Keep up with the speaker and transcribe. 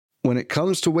When it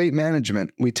comes to weight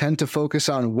management, we tend to focus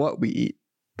on what we eat,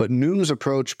 but Noom's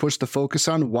approach puts the focus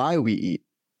on why we eat.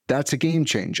 That's a game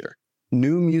changer.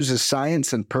 Noom uses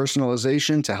science and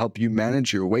personalization to help you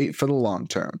manage your weight for the long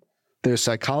term. Their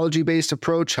psychology-based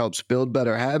approach helps build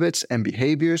better habits and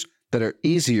behaviors that are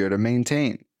easier to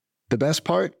maintain. The best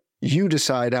part? You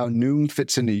decide how Noom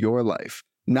fits into your life,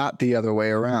 not the other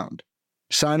way around.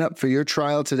 Sign up for your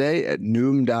trial today at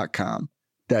Noom.com.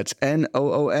 That's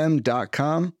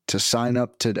Noom.com to sign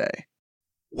up today.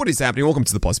 What is happening? Welcome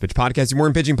to the Plus Pitch Podcast, your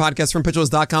morning pitching podcast from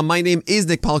pitchers.com. My name is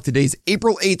Nick Pollock. Today's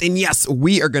April 8th, and yes,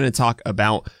 we are going to talk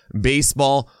about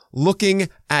baseball. Looking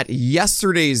at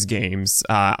yesterday's games,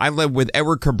 I led with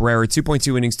Edward Cabrera,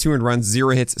 2.2 innings, 2 earned runs,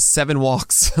 0 hits, 7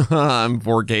 walks,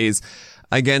 4 Ks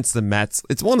against the Mets.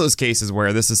 It's one of those cases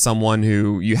where this is someone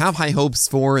who you have high hopes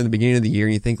for in the beginning of the year,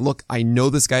 and you think, look, I know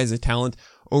this guy's a talent.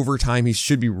 Over time, he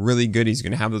should be really good. He's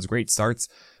going to have those great starts.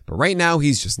 But right now,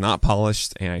 he's just not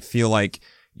polished, and I feel like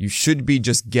you should be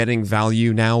just getting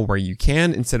value now where you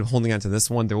can instead of holding on to this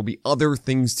one. There will be other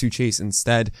things to chase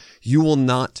instead. You will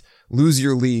not lose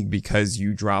your league because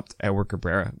you dropped Edward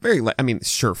Cabrera.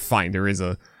 Sure, fine. There is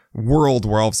a world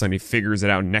where all of a sudden he figures it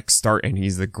out next start and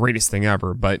he's the greatest thing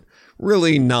ever, but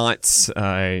really not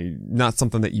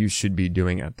something that you should be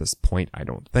doing at this point. I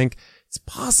don't think it's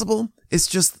possible. It's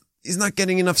just, he's not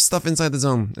getting enough stuff inside the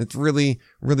zone. It's really,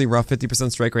 really rough.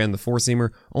 50% strike rate on the four-seamer,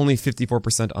 only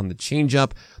 54% on the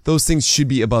changeup. Those things should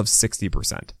be above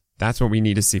 60%. That's what we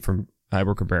need to see from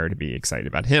Edward Cabrera to be excited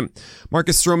about him.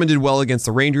 Marcus Stroman did well against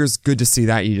the Rangers. Good to see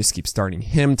that. You just keep starting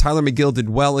him. Tyler McGill did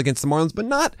well against the Marlins, but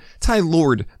not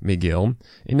Tylord McGill.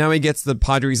 And now he gets the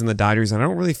Padres and the Dodgers, and I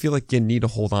don't really feel like you need to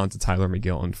hold on to Tyler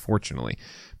McGill, unfortunately.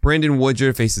 Brandon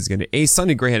Woodruff faces going to Ace.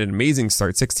 Sonny Gray had an amazing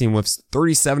start. 16 whiffs,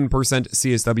 37%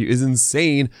 CSW is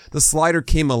insane. The slider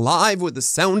came alive with the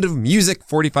sound of music.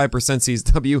 45%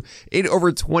 CSW, 8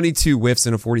 over 22 whiffs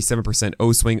and a 47%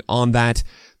 O swing on that.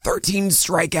 13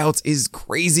 strikeouts is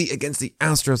crazy against the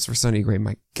Astros for Sonny Gray.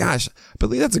 My gosh, I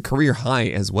believe that's a career high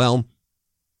as well.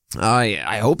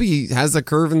 I hope he has a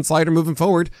curve and slider moving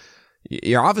forward.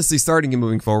 You're obviously starting him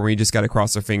moving forward. You just got to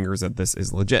cross our fingers that this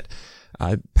is legit.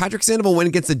 Patrick Sandoval went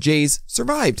against the Jays,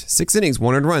 survived 6 innings,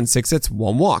 1 earned run, 6 hits,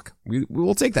 1 walk. We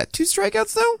will take that. 2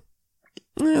 strikeouts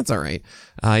though? That's all right.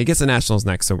 He gets the Nationals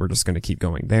next, so we're just going to keep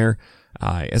going there.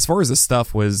 As far as the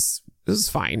stuff was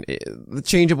fine. The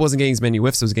changeup wasn't getting as many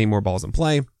whiffs, it was getting more balls in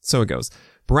play. So it goes.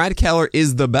 Brad Keller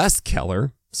is the best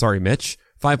Keller. Sorry, Mitch.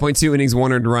 5.2 innings,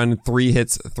 1 earned run, 3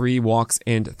 hits, 3 walks,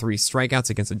 and 3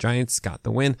 strikeouts against the Giants. Got the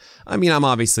win. I mean, I'm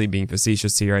obviously being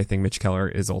facetious here. I think Mitch Keller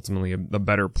is ultimately the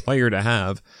better player to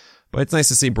have. But it's nice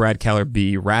to see Brad Keller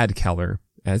be Rad Keller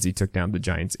as he took down the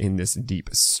Giants in this deep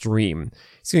stream.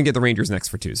 He's going to get the Rangers next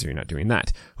for 2, so you're not doing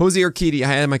that. Jose Urquidy, I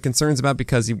had my concerns about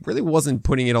because he really wasn't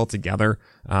putting it all together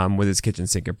with his kitchen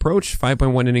sink approach.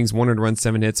 5.1 innings, 1 earned run,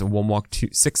 7 hits, and 1 walk,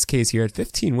 6 Ks here. Had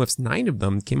 15 whiffs, 9 of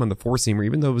them came on the four-seamer,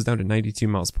 even though it was down to 92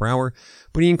 miles per hour.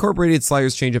 But he incorporated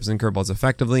sliders, changeups, and curveballs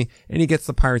effectively, and he gets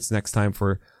the Pirates next time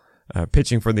for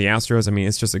pitching for the Astros. I mean,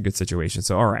 it's just a good situation.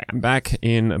 So, all right, I'm back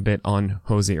in a bit on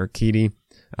Jose Urquidy.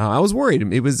 I was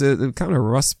worried. It was a kind of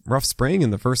rough spring,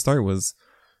 and the first start was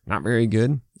not very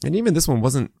good. And even this one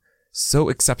wasn't so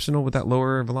exceptional with that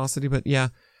lower velocity, but yeah,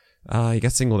 he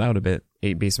got singled out a bit.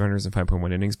 8 base runners and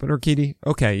 5.1 innings. But Urquidy,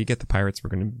 okay, you get the Pirates. We're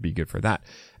going to be good for that.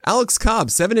 Alex Cobb,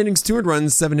 7 innings, 2 earned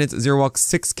runs, 7 hits, 0 walks,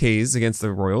 6 Ks against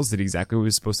the Royals. Did exactly what he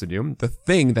was supposed to do. The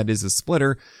thing that is a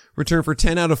splitter, returned for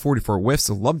 10 out of 44 whiffs.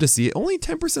 So love to see it. Only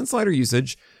 10% slider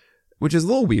usage, which is a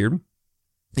little weird.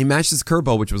 He matched his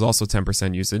curveball, which was also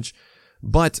 10% usage.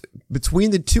 But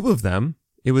between the two of them,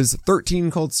 it was 13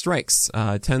 called strikes,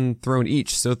 10 thrown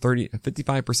each. So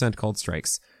 55% called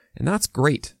strikes. And that's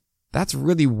great. That's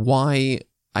really why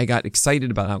I got excited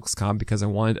about Alex Cobb, because I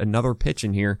wanted another pitch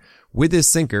in here with his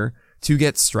sinker to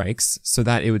get strikes so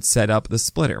that it would set up the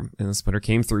splitter. And the splitter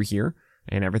came through here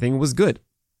and everything was good.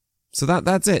 So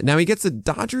that's it. Now he gets the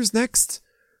Dodgers next,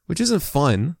 which isn't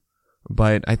fun.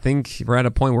 But I think we're at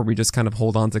a point where we just kind of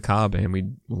hold on to Cobb and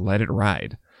we let it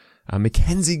ride.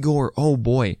 Mackenzie Gore, oh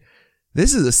boy.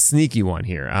 This is a sneaky one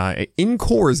here. In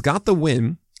Coors got the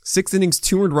win. 6 innings,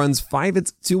 2 earned runs, 5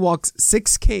 hits, 2 walks,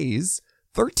 6 Ks,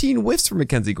 13 whiffs for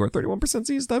Mackenzie Gore, 31%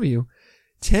 CSW,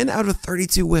 10 out of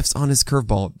 32 whiffs on his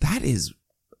curveball. That is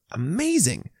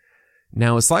amazing.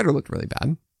 Now his slider looked really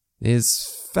bad.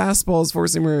 His fastball, his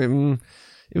four-seamer,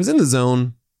 it was in the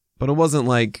zone, but it wasn't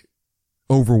like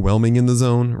overwhelming in the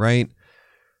zone, right?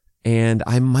 And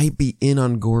I might be in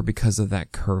on Gore because of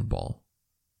that curveball.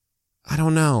 I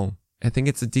don't know. I think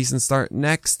it's a decent start.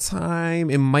 Next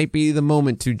time, it might be the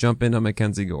moment to jump in on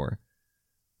Mackenzie Gore.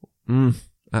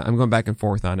 I'm going back and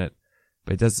forth on it,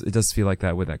 but it does feel like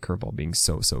that with that curveball being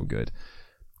so good.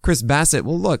 Chris Bassett,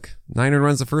 well, look, 9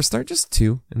 runs the first start, just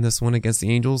 2 in this one against the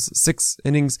Angels. 6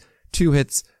 innings, 2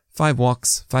 hits, 5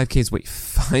 walks, 5 Ks. Wait,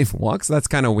 5 walks? That's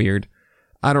kind of weird.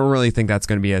 I don't really think that's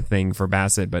going to be a thing for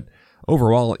Bassett, but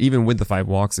overall, even with the 5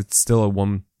 walks, it's still a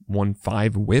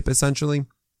 1.15 whip, essentially.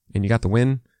 And you got the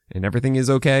win, and everything is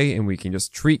okay, and we can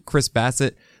just treat Chris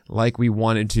Bassett like we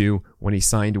wanted to when he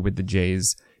signed with the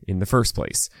Jays in the first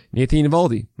place. Nathan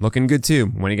Eovaldi, looking good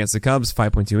too. Went against the Cubs,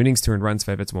 5.2 innings, 2 earned runs,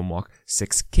 5 hits, 1 walk,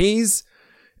 6 Ks.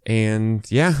 And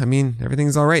yeah, I mean,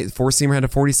 everything's all right. 4-seamer had a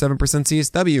 47%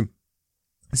 CSW.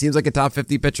 Seems like a top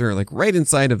 50 pitcher, like right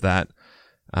inside of that.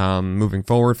 Moving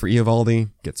forward for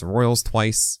Eovaldi, gets the Royals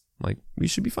twice. Like, we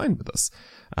should be fine with this.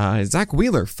 Zach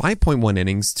Wheeler, 5.1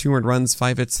 innings, 2 earned runs,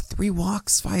 5 hits, 3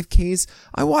 walks, 5 Ks.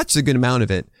 I watched a good amount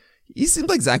of it. He seemed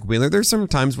like Zach Wheeler. There's some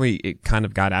times where it kind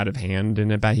of got out of hand,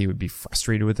 and I bet he would be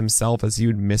frustrated with himself as he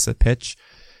would miss a pitch.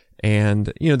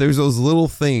 And, there's those little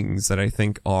things that I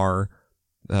think are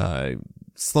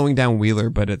slowing down Wheeler,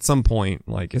 but at some point,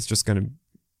 like, it's just going to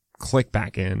click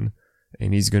back in,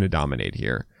 and he's going to dominate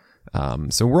here.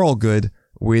 So we're all good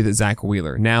with Zach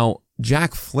Wheeler. Now,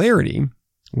 Jack Flaherty,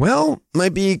 well,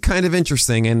 might be kind of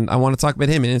interesting, and I want to talk about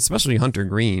him, and especially Hunter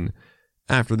Green,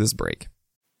 after this break.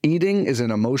 Eating is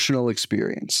an emotional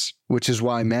experience, which is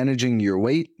why managing your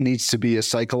weight needs to be a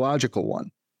psychological one.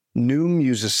 Noom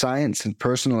uses science and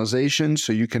personalization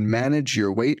so you can manage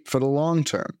your weight for the long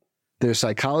term. Their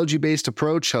psychology-based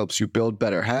approach helps you build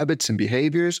better habits and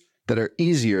behaviors that are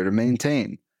easier to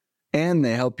maintain. And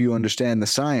they help you understand the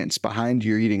science behind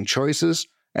your eating choices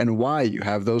and why you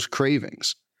have those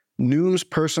cravings. Noom's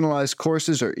personalized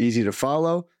courses are easy to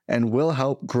follow and will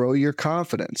help grow your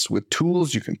confidence with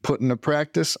tools you can put into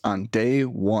practice on day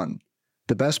 1.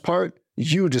 The best part?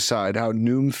 You decide how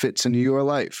Noom fits into your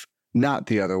life, not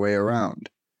the other way around.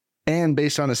 And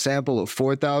based on a sample of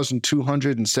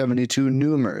 4,272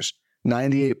 Noomers,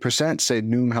 98% say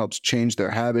Noom helps change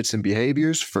their habits and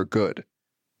behaviors for good.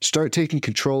 Start taking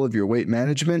control of your weight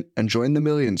management and join the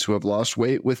millions who have lost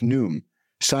weight with Noom.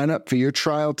 Sign up for your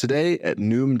trial today at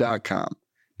Noom.com.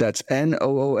 That's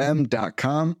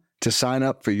Noom.com to sign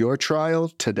up for your trial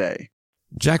today.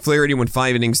 Jack Flaherty went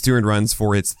 5 innings, 2 earned runs,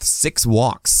 4 hits, 6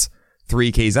 walks,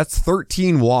 3 Ks. That's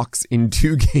 13 walks in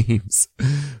 2 games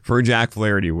for Jack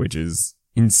Flaherty, which is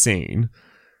insane.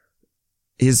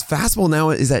 His fastball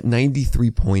now is at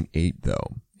 93.8,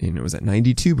 though. And it was at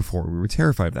 92 before. We were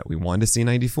terrified of that. We wanted to see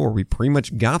 94. We pretty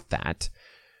much got that.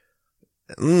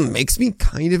 Makes me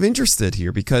kind of interested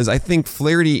here because I think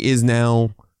Flaherty is now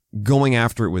going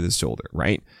after it with his shoulder,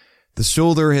 right? The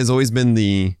shoulder has always been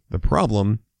the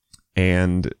problem,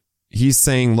 and he's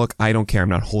saying, look, I don't care. I'm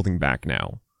not holding back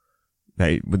now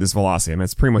with this velocity. I mean,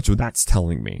 that's pretty much what that's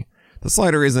telling me. The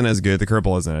slider isn't as good. The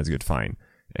curveball isn't as good. Fine.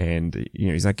 And,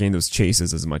 he's not getting those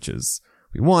chases as much as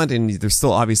we want, and there's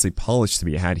still obviously polish to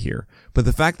be had here. But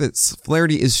the fact that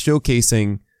Flaherty is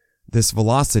showcasing this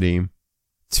velocity,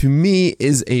 to me,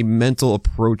 is a mental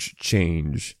approach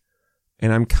change,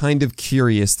 and I'm kind of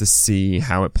curious to see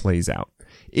how it plays out.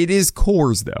 It is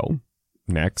Coors, though,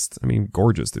 next. I mean,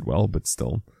 Gorgeous did well, but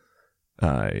still.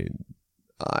 I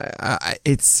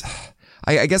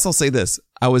guess I'll say this.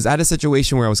 I was at a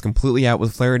situation where I was completely out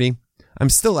with Flaherty. I'm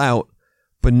still out,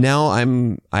 but now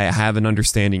I have an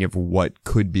understanding of what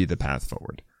could be the path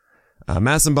forward.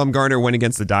 Madison Bumgarner went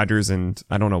against the Dodgers, and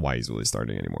I don't know why he's really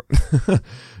starting anymore.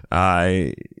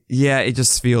 It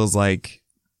just feels like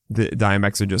the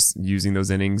Diamondbacks are just using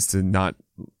those innings to not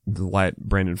let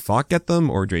Brandon Pfaadt get them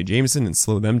or Dre Jameson and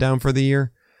slow them down for the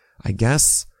year, I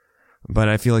guess. But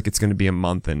I feel like it's going to be a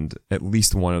month, and at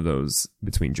least one of those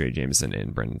between Dre Jameson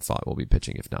and Brandon Pfaadt will be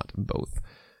pitching, if not both.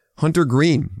 Hunter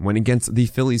Green went against the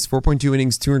Phillies, 4.2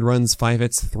 innings, 2 earned runs, 5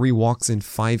 hits, 3 walks, and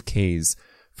 5 Ks.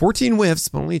 14 whiffs,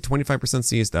 but only 25%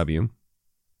 CSW.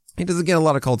 He doesn't get a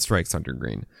lot of called strikes, Hunter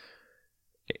Green.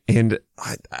 And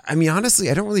I mean, honestly,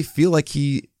 I don't really feel like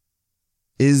he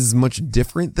is much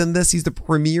different than this. He's the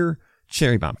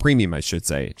premium, I should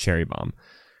say, cherry bomb.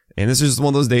 And this is just one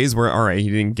of those days where, all right, he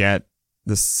didn't get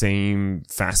the same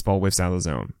fastball whiffs out of the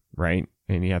zone, right?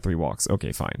 And he had 3 walks.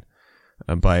 Okay, fine.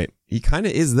 But he kind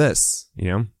of is this,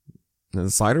 The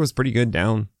slider was pretty good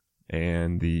down,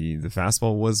 and the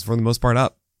fastball was, for the most part,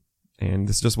 up. And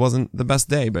this just wasn't the best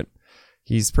day, but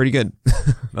he's pretty good.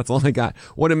 That's all I got.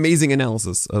 What amazing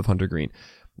analysis of Hunter Green.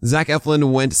 Zach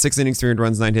Eflin went 6 innings, 3 earned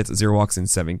runs, 9 hits, 0 walks, and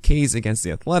 7 Ks against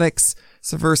the Athletics. It's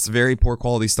the first very poor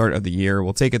quality start of the year.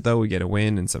 We'll take it, though. We get a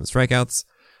win and 7 strikeouts.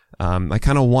 I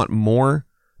kind of want more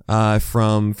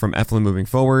from Eflin moving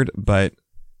forward, but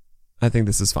I think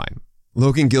this is fine.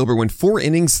 Logan Gilbert went 4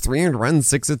 innings, 3 earned runs,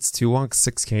 6 hits, 2 walks,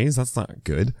 6 Ks. That's not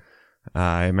good.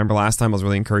 I remember last time I was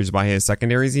really encouraged by his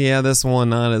secondaries. Yeah, this one,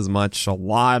 not as much. A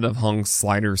lot of hung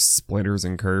sliders, splitters,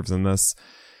 and curves in this.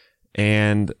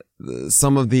 And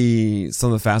some of the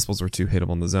fastballs were too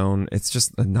hittable in the zone. It's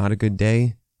just not a good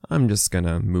day. I'm just going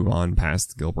to move on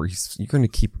past Gilbert. You're going to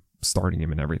keep starting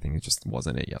him and everything. It just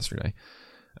wasn't it yesterday.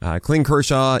 Clayton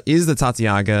Kershaw is the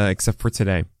Tatiaga, except for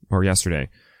today or yesterday.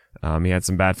 He had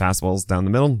some bad fastballs down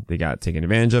the middle. They got taken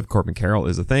advantage of. Corbin Carroll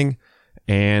is a thing.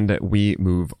 And we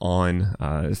move on.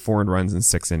 4 earned runs in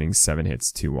 6 innings, 7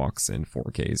 hits, 2 walks, and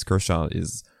 4 Ks. Kershaw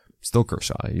is still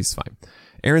Kershaw. He's fine.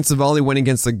 Aaron Savali went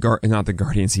against not the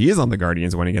Guardians. He is on the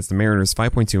Guardians. Went against the Mariners.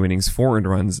 5.2 innings, 4 earned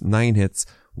runs, 9 hits,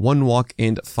 1 walk,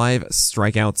 and 5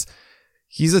 strikeouts.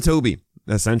 He's a Toby,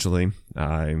 essentially.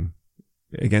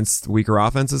 Against weaker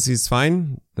offenses, he's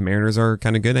fine. The Mariners are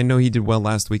kind of good. I know he did well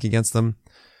last week against them,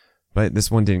 but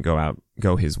this one didn't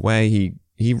go his way.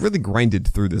 He really grinded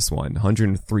through this one.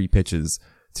 103 pitches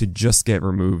to just get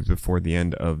removed before the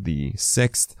end of the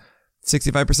 6th.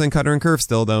 65% cutter and curve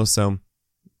still, though, so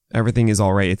everything is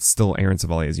all right. It's still Aaron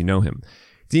Savali as you know him.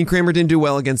 Dean Kramer didn't do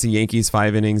well against the Yankees.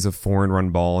 5 innings of 4 earned run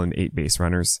ball and 8 base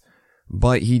runners.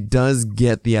 But he does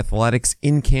get the Athletics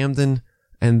in Camden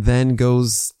and then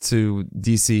goes to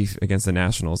DC against the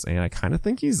Nationals. And I kind of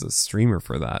think he's a streamer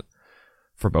for that,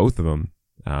 for both of them.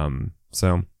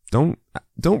 So don't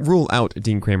rule out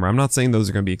Dean Kramer. I'm not saying those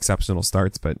are going to be exceptional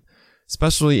starts, but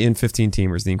especially in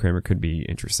 15-teamers, Dean Kramer could be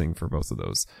interesting for both of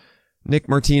those. Nick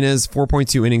Martinez,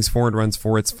 4.2 innings, 4 earned runs,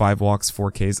 4 hits, 5 walks,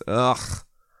 4 Ks. Ugh.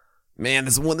 Man,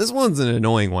 this one's an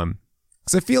annoying one.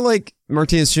 Because I feel like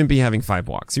Martinez shouldn't be having 5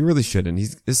 walks. He really shouldn't.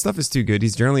 His stuff is too good.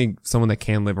 He's generally someone that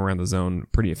can live around the zone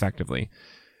pretty effectively.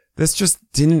 This just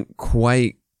didn't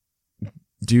quite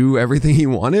do everything he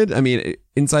wanted. I mean,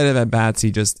 inside of at-bats,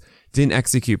 he just didn't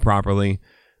execute properly.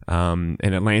 And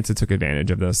Atlanta took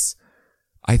advantage of this.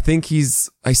 I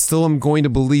still am going to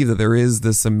believe that there is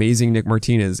this amazing Nick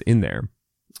Martinez in there.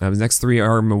 His next 3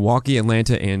 are Milwaukee,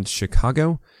 Atlanta, and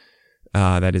Chicago.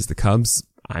 That is the Cubs.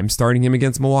 I'm starting him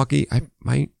against Milwaukee. I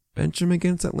might bench him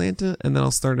against Atlanta, and then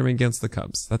I'll start him against the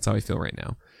Cubs. That's how I feel right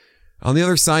now. On the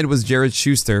other side was Jared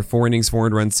Schuster, 4 innings, 4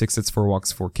 earned runs, 6 hits, 4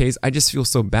 walks, 4 Ks. I just feel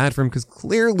so bad for him because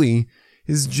clearly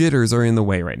his jitters are in the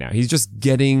way right now. He's just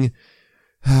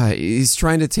he's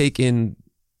trying to take in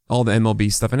all the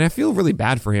MLB stuff, and I feel really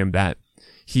bad for him that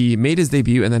he made his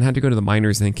debut and then had to go to the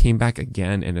minors and then came back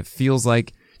again, and it feels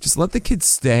like just let the kid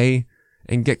stay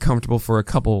and get comfortable for a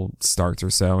couple starts or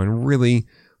so and really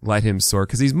let him soar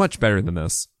because he's much better than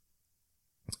this.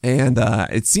 And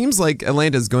it seems like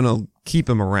Atlanta's going to keep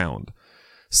him around.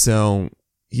 So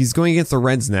he's going against the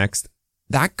Reds next.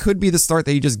 That could be the start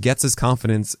that he just gets his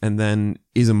confidence and then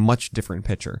is a much different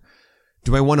pitcher.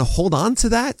 Do I want to hold on to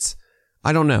that?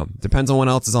 I don't know. Depends on what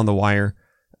else is on the wire.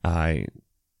 I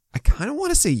kind of want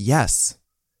to say yes.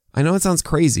 I know it sounds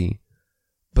crazy,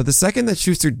 but the second that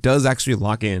Schuster does actually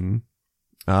lock in,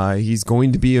 he's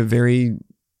going to be a very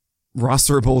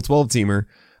rosterable 12-teamer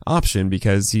option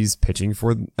because he's pitching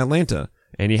for Atlanta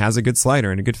and he has a good slider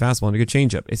and a good fastball and a good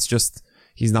changeup. It's just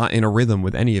he's not in a rhythm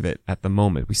with any of it at the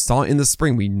moment. We saw it in the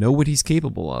spring. We know what he's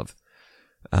capable of.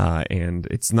 And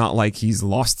it's not like he's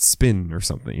lost spin or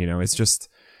something, it's just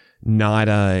not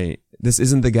this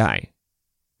isn't the guy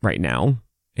right now,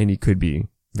 and he could be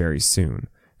very soon.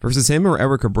 Versus him or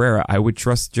Eric Cabrera, I would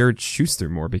trust Jared Schuster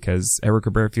more because Eric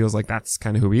Cabrera feels like that's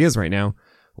kind of who he is right now,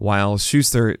 while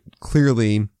Schuster,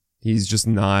 clearly, he's just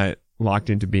not locked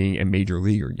into being a major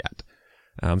leaguer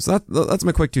yet. So that's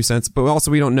my quick 2 cents, but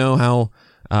also we don't know how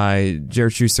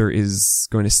Jared Schuster is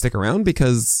going to stick around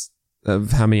because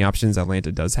of how many options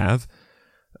Atlanta does have.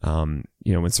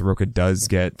 When Soroka does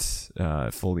get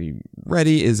fully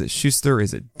ready, is it Schuster?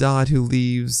 Is it Dodd who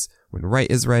leaves? When Wright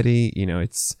is ready,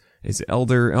 is it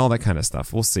Elder? All that kind of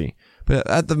stuff. We'll see. But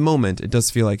at the moment, it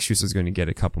does feel like Schuster's going to get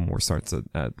a couple more starts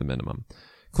at the minimum.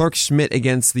 Clark Schmidt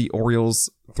against the Orioles,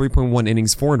 3.1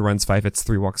 innings, 4 earned runs, 5 hits,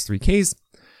 3 walks, 3 Ks.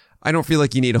 I don't feel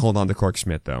like you need to hold on to Clark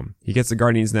Schmidt, though. He gets the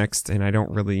Guardians next, and I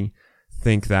don't really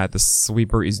think that the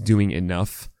sweeper is doing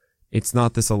enough. It's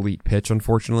not this elite pitch,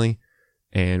 unfortunately.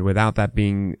 And without that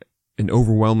being an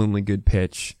overwhelmingly good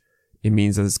pitch, it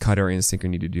means that his cutter and his sinker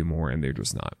need to do more, and they're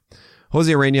just not. Jose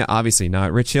Urena, obviously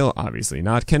not. Rich Hill, obviously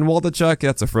not. Ken Waldichuk,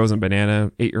 that's a frozen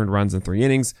banana. 8 earned runs in 3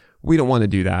 innings. We don't want to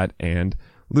do that. And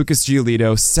Lucas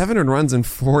Giolito, 7 earned runs in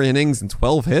 4 innings and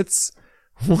 12 hits.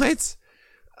 What?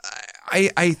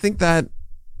 I think that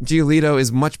Giolito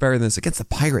is much better than this against the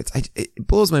Pirates. It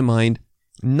blows my mind.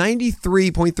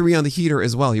 93.3 on the heater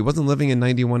as well. He wasn't living in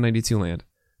 91, 92 land,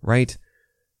 right?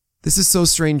 This is so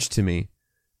strange to me.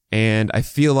 And I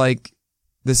feel like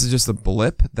this is just a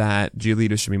blip that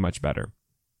Giolito should be much better.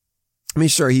 I mean,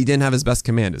 sure, he didn't have his best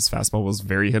command. His fastball was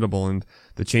very hittable and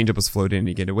the changeup was floated and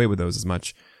he get away with those as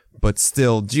much. But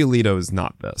still, Giolito is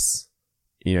not this.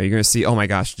 You're going to see, oh my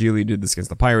gosh, Giolito did this against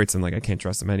the Pirates and I can't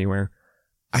trust him anywhere.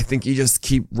 I think you just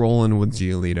keep rolling with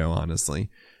Giolito, honestly.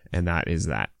 And that is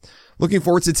that. Looking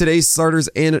forward to today's starters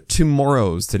and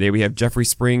tomorrow's. Today we have Jeffrey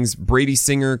Springs, Brady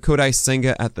Singer, Kodai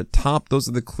Senga at the top. Those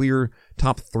are the clear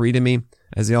top 3 to me,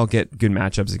 as they all get good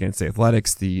matchups against the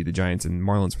Athletics, the Giants, and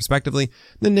Marlins, respectively.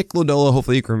 Then Nick Lodolo,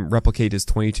 hopefully he can replicate his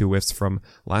 22 whiffs from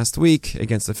last week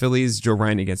against the Phillies, Joe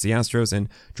Ryan against the Astros, and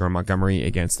Jordan Montgomery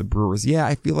against the Brewers. Yeah,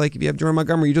 I feel like if you have Jordan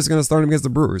Montgomery, you're just going to start him against the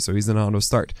Brewers, so he's an auto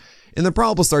start. In the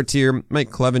probable start tier, Mike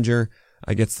Clevenger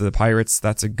against the Pirates.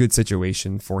 That's a good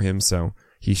situation for him, so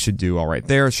he should do all right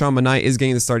there. Sean Manaea is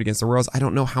getting the start against the Royals. I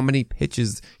don't know how many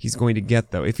pitches he's going to get,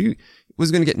 though. If he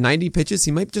was going to get 90 pitches,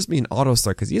 he might just be an auto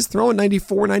start because he is throwing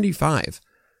 94, 95.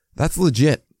 That's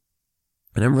legit.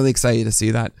 And I'm really excited to see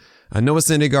that. Noah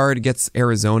Syndergaard gets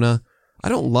Arizona. I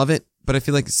don't love it, but I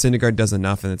feel like Syndergaard does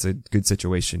enough, and it's a good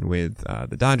situation with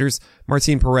the Dodgers.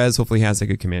 Martin Perez hopefully has a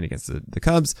good command against the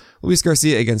Cubs. Luis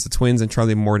Garcia against the Twins, and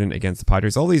Charlie Morton against the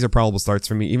Padres. All these are probable starts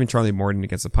for me. Even Charlie Morton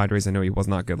against the Padres. I know he was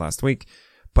not good last week,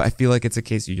 but I feel like it's a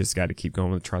case you just got to keep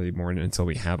going with Charlie Morton until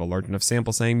we have a large enough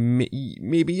sample saying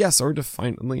maybe yes or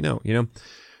definitely no,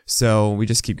 So we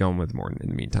just keep going with Morton in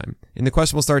the meantime. In the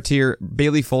questionable start tier,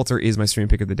 Bailey Falter is my stream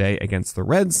pick of the day against the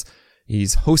Reds.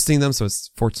 He's hosting them, so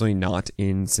it's fortunately not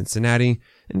in Cincinnati.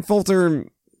 And Falter,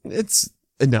 it's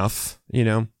enough, I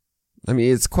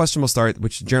mean, it's questionable start,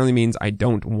 which generally means I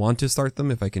don't want to start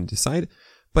them if I can decide.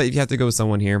 But if you have to go with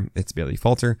someone here, it's Bailey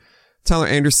Falter. Tyler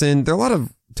Anderson, there are a lot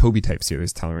of Toby types here.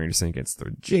 There's Tyler Anderson against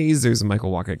the Jays. There's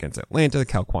Michael Wacha against Atlanta.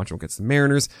 Cal Quantrill against the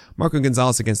Mariners. Marco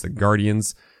Gonzalez against the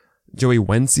Guardians. Joey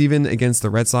Wentz even against the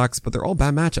Red Sox, but they're all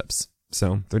bad matchups.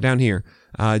 So they're down here.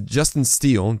 Justin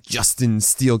Steele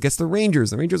gets the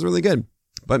Rangers. The Rangers are really good,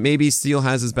 but maybe Steele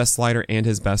has his best slider and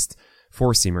his best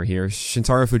four-seamer here.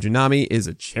 Shintaro Fujinami is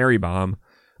a cherry bomb.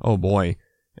 Oh boy.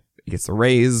 He gets the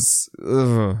Rays.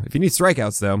 Ugh. If you need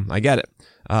strikeouts though, I get it.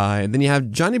 And then you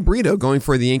have Johnny Brito going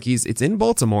for the Yankees. It's in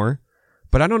Baltimore,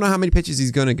 but I don't know how many pitches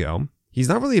he's going to go. He's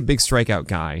not really a big strikeout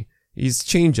guy. He's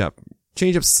changeup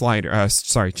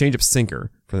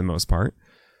sinker for the most part.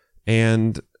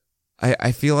 And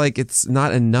I feel like it's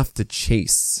not enough to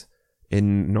chase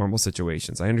in normal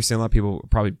situations. I understand a lot of people are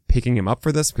probably picking him up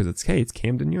for this because it's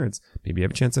Camden Yards. Maybe you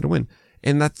have a chance at a win.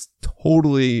 And that's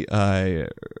totally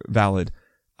valid.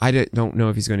 I don't know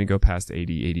if he's going to go past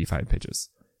 80, 85 pitches.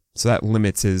 So that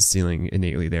limits his ceiling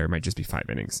innately there. It might just be 5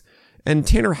 innings. And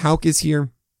Tanner Houck is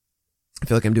here. I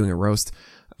feel like I'm doing a roast.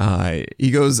 He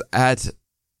goes at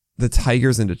the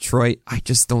Tigers in Detroit. I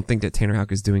just don't think that Tanner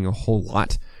Houck is doing a whole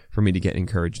lot for me to get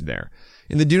encouraged there.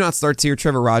 In the do not start tier,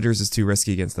 Trevor Rogers is too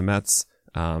risky against the Mets.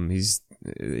 He's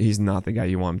not the guy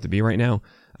you want him to be right now.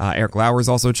 Eric Lauer is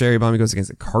also a cherry bomb. He goes against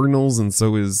the Cardinals, and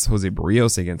so is Jose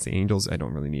Barrios against the Angels. I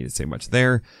don't really need to say much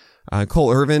there.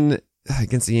 Cole Irvin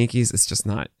against the Yankees, it's just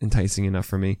not enticing enough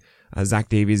for me. Zach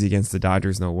Davies against the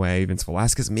Dodgers, no way. Vince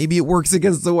Velasquez, maybe it works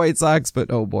against the White Sox, but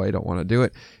oh boy, I don't want to do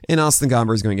it. And Austin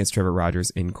Gomber is going against Trevor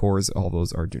Rogers in cores. All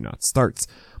those are do not starts.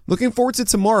 Looking forward to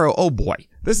tomorrow. Oh boy,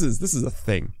 this is a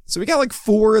thing. So we got like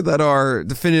 4 that are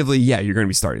definitively, you're going to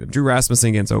be starting them. Drew Rasmussen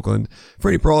against Oakland,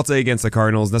 Freddie Peralta against the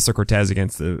Cardinals, Nestor Cortez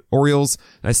against the Orioles.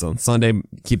 Nice on Sunday.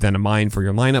 Keep that in mind for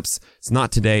your lineups. It's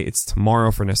not today, it's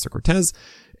tomorrow for Nestor Cortez.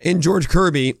 And George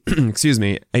Kirby,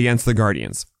 against the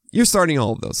Guardians. You're starting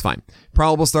all of those, fine.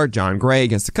 Probable start, John Gray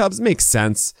against the Cubs, makes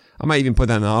sense. I might even put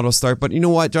that in the auto start, but you know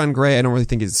what, John Gray, I don't really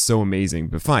think is so amazing,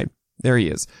 but fine. There he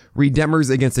is. Reed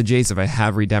Demers against the Jays. If I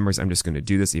have Reed Demers, I'm just going to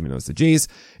do this, even though it's the Jays.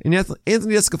 And Anthony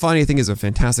Escafani, I think, is a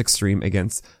fantastic stream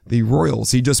against the Royals.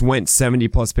 He just went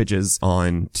 70-plus pitches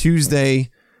on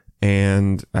Tuesday,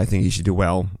 and I think he should do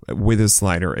well with his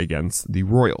slider against the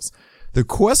Royals. The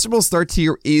questionable start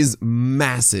tier is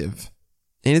massive,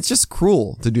 and it's just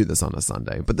cruel to do this on a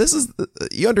Sunday. But this is,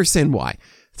 you understand why.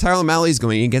 Tyler Mahle is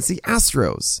going against the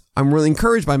Astros. I'm really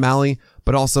encouraged by Mahle,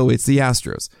 but also it's the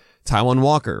Astros. Taijuan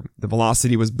Walker, the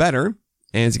velocity was better,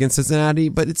 and it's against Cincinnati,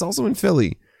 but it's also in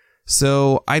Philly.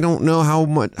 So I don't know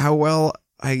how well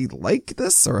I like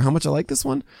this or how much I like this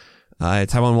one.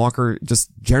 Taijuan Walker just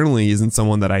generally isn't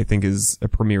someone that I think is a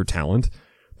premier talent.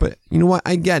 But you know what?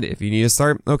 I get it. If you need to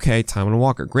start, okay, Taijuan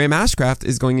Walker. Graham Ashcraft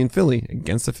is going in Philly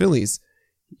against the Phillies.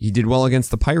 He did well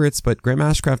against the Pirates, but Graham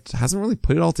Ashcraft hasn't really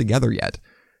put it all together yet.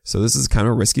 So this is kind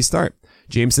of a risky start.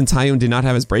 Jameson Taillon did not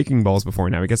have his breaking balls before.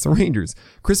 Now he gets the Rangers.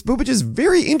 Chris Bubich is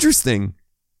very interesting,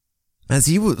 as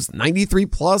he was 93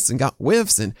 plus and got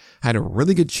whiffs and had a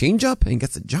really good changeup and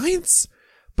gets the Giants.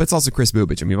 but it's also Chris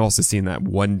Bubich. And we've also seen that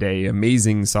one day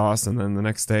amazing sauce, and then the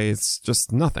next day it's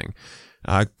just nothing.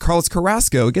 Carlos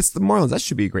Carrasco against the Marlins. That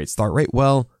should be a great start, right?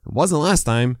 Well, it wasn't last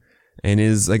time, and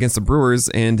is against the Brewers,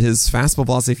 and his fastball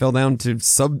velocity fell down to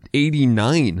sub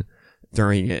 89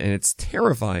 during it, and it's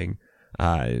terrifying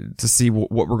to see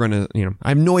what we're going to, I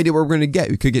have no idea what we're going to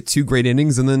get. We could get 2 great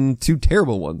innings and then 2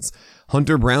 terrible ones.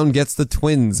 Hunter Brown gets the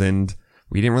Twins, and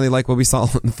we didn't really like what we saw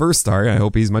in the first start. I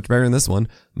hope he's much better in this one.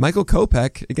 Michael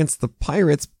Kopech against the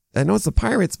Pirates. I know it's the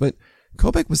Pirates, but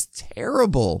Kopech was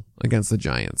terrible against the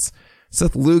Giants.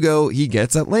 Seth Lugo, he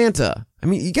gets Atlanta. I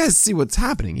mean, you guys see what's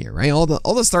happening here, right? All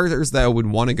the starters that I would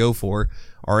want to go for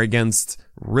are against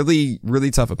really, really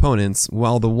tough opponents,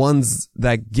 while the ones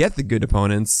that get the good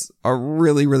opponents are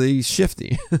really, really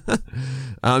shifty.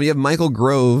 You have Michael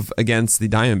Grove against the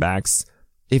Diamondbacks.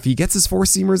 If he gets his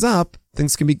 4-seamers up,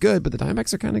 things can be good, but the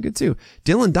Diamondbacks are kind of good too.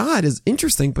 Dylan Dodd is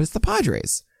interesting, but it's the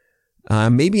Padres.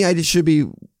 Maybe I should be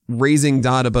raising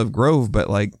Dodd above Grove, but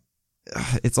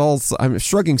I'm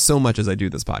shrugging so much as I do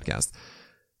this podcast.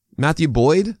 Matthew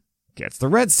Boyd gets the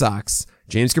Red Sox.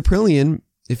 James Caprillion,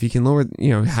 if he can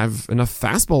have enough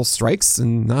fastball strikes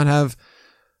and not have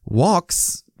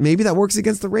walks, maybe that works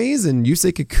against the Rays. And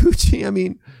Yusei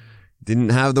Kikuchi, didn't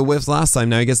have the whiffs last time.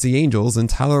 Now he gets the Angels, and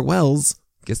Tyler Wells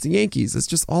gets the Yankees. It's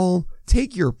just all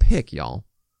take your pick, y'all.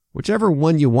 Whichever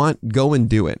one you want, go and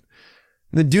do it.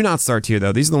 And the do not start here,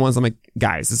 though. These are the ones I'm like,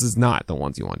 guys, this is not the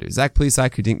ones you want to do. Zach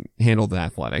Plesac, who didn't handle the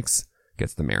Athletics,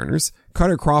 gets the Mariners.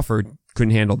 Carter Crawford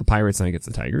couldn't handle the Pirates, and he gets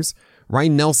the Tigers.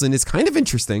 Ryan Nelson is kind of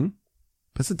interesting,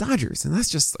 but it's the Dodgers. And that's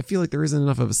just, I feel like there isn't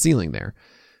enough of a ceiling there.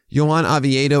 Johan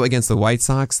Oviedo against the White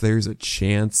Sox, there's a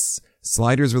chance.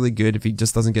 Slider's really good if he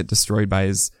just doesn't get destroyed by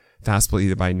his fastball,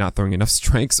 either by not throwing enough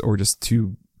strikes or just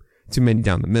too many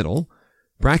down the middle.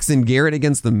 Braxton Garrett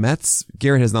against the Mets.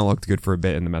 Garrett has not looked good for a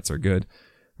bit, and the Mets are good.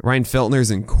 Ryan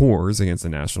Feltner's in Coors against the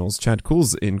Nationals. Chad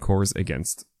Kuhl's in Coors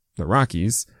against the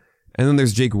Rockies. And then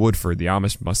there's Jake Woodford, the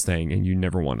Amish Mustang, and you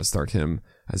never want to start him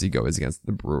as he goes against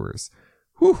the Brewers.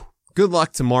 Whew. Good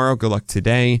luck tomorrow. Good luck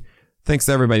today. Thanks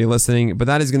to everybody listening, but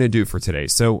that is going to do it for today.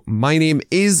 So my name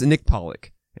is Nick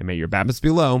Pollock, and may your BABIPs be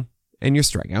low and your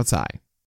strikeouts high.